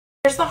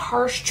Here's the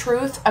harsh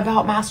truth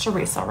about Master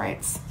Resell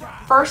Rights.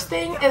 First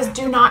thing is,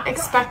 do not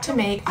expect to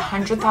make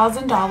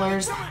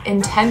 $100,000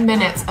 in 10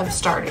 minutes of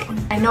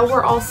starting. I know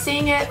we're all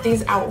seeing it,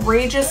 these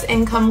outrageous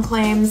income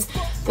claims.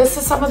 This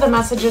is some of the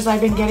messages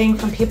I've been getting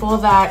from people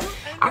that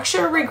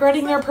actually are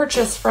regretting their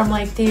purchase from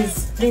like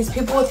these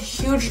people with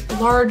huge,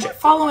 large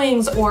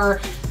followings or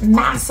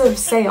massive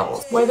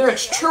sales. Whether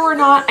it's true or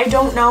not, I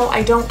don't know,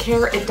 I don't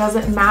care, it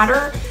doesn't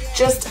matter.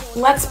 Just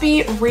let's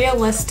be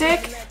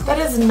realistic. That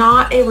is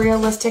not a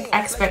realistic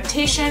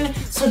expectation,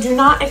 so do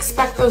not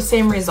expect those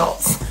same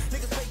results.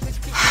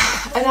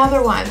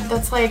 Another one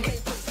that's like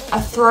a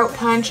throat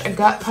punch, a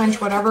gut punch,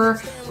 whatever,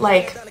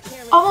 like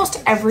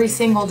almost every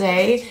single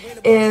day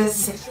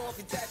is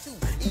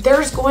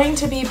there's going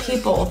to be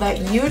people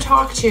that you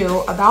talk to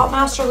about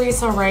Master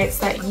Resell Rights,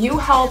 that you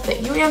help,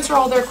 that you answer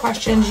all their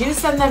questions, you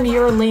send them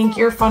your link,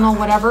 your funnel,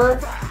 whatever,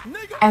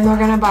 and they're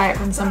gonna buy it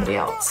from somebody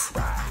else.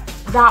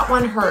 That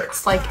one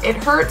hurts. Like, it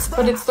hurts,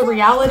 but it's the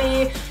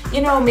reality.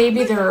 You know,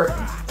 maybe their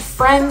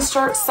friends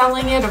start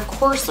selling it. Of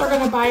course they're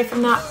gonna buy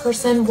from that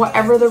person,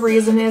 whatever the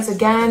reason is.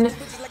 Again,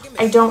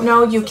 I don't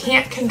know. You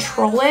can't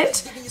control it.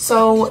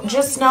 So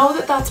just know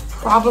that that's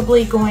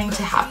probably going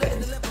to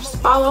happen. Just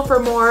follow for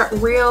more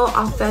real,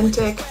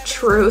 authentic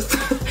truth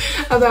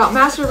about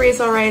Master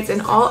Resell Rights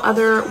and all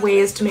other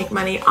ways to make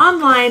money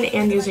online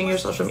and using your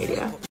social media.